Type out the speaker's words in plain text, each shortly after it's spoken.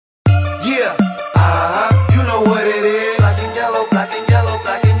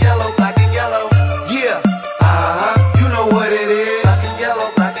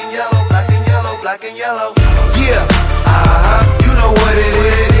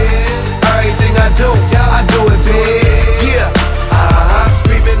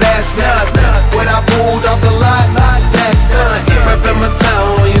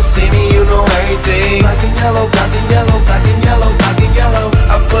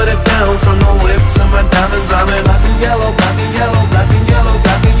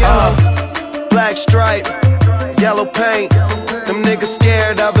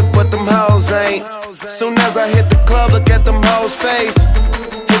ghost face.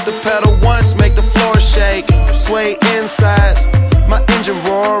 Hit the pedal once, make the floor shake. Sway inside, my engine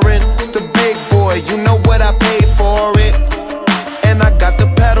roaring. It's the big boy, you know what I paid for it. And I got the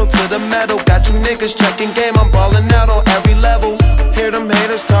pedal to the metal. Got you niggas checking game, I'm ballin' out on every level. Hear them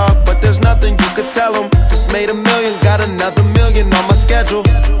haters talk, but there's nothing you could tell them. Just made $1 million, got another $1 million on my schedule.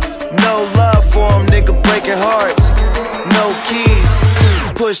 No love for them, nigga breaking hearts. No keys,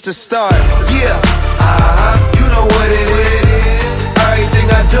 push to start. Yeah, you know what it is. Everything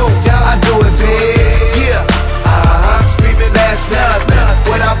I do it big. Yeah, screaming that's not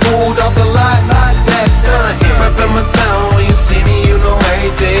when I pulled off the lot, that's stunt. Reppin' my town, when you see me, you know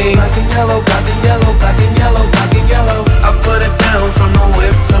everything. Black and yellow, black and yellow, black and yellow, black and yellow. I put it down from the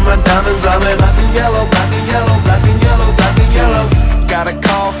whip to my diamonds. I'm in black and yellow, black and yellow, black and yellow, black and yellow. Got a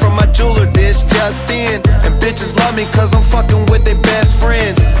call from my jeweler, this just in. And bitches love me cause I'm fucking with their best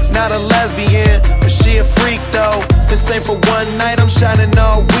friends. Not a lesbian, but she a freak though. This ain't for one night, I'm shining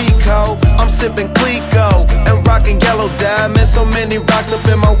all week, ho. I'm sipping Clico and rocking yellow diamonds. So many rocks up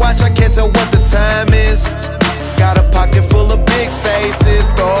in my watch, I can't tell what the time is. Got a pocket full of big faces.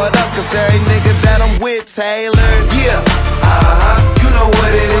 Throw it up cause every nigga that I'm with tailored. Yeah, you know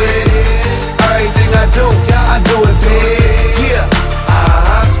what it is. Everything I do it big. Yeah,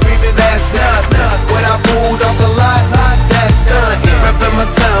 screaming that's not when I pulled off the lot, that's stunt. Reppin' my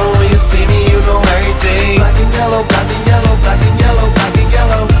town, when you see me, you know everything. Black and yellow, black and yellow, black and yellow, black and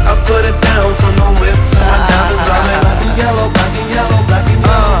yellow. I put it down from the whip to my diamonds. I'm in black and yellow, black and yellow, black and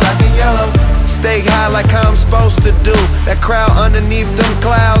yellow, black and yellow. Stay high like how I'm supposed to do. That crowd underneath them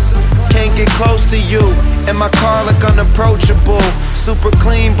clouds can't get close to you. And my car look unapproachable. Super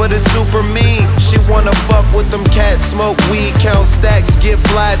clean, but it's super mean. She wanna fuck with them cats, smoke weed, count stacks, get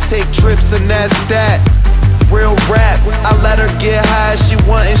fly, take trips, and that's that. Real rap, I let her get high as she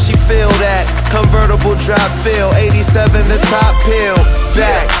want and she feel that. Convertible drop feel, 87 the top pill.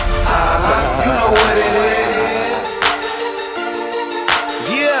 Back, you know what it is.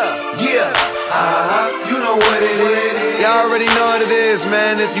 Yeah, you know what it is. Y'all already know what it is,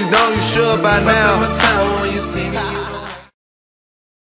 man. If you don't, you should by now. My town when you see me.